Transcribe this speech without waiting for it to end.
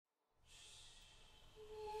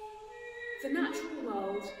The natural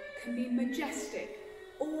world can be majestic,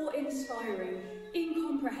 awe-inspiring,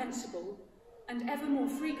 incomprehensible, and ever more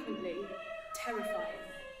frequently, terrifying.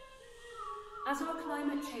 As our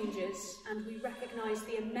climate changes and we recognise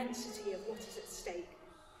the immensity of what is at stake,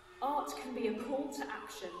 art can be a call to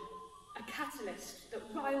action, a catalyst that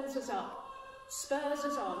riles us up, spurs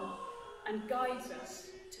us on, and guides us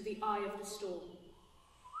to the eye of the storm.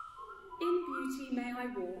 In Beauty May I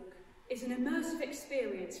Walk is an immersive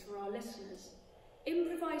experience for our listeners.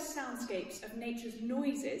 Improvised soundscapes of nature's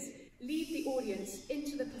noises lead the audience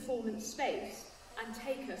into the performance space and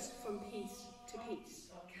take us from piece to piece.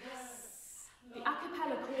 The a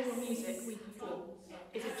cappella choral music we perform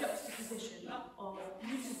is a juxtaposition of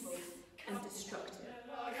beautiful and destructive.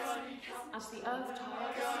 As the earth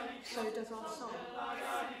tires, so does our song.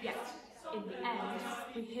 Yet, in the end,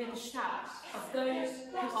 we hear the shouts of those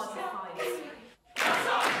who are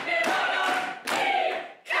defiant.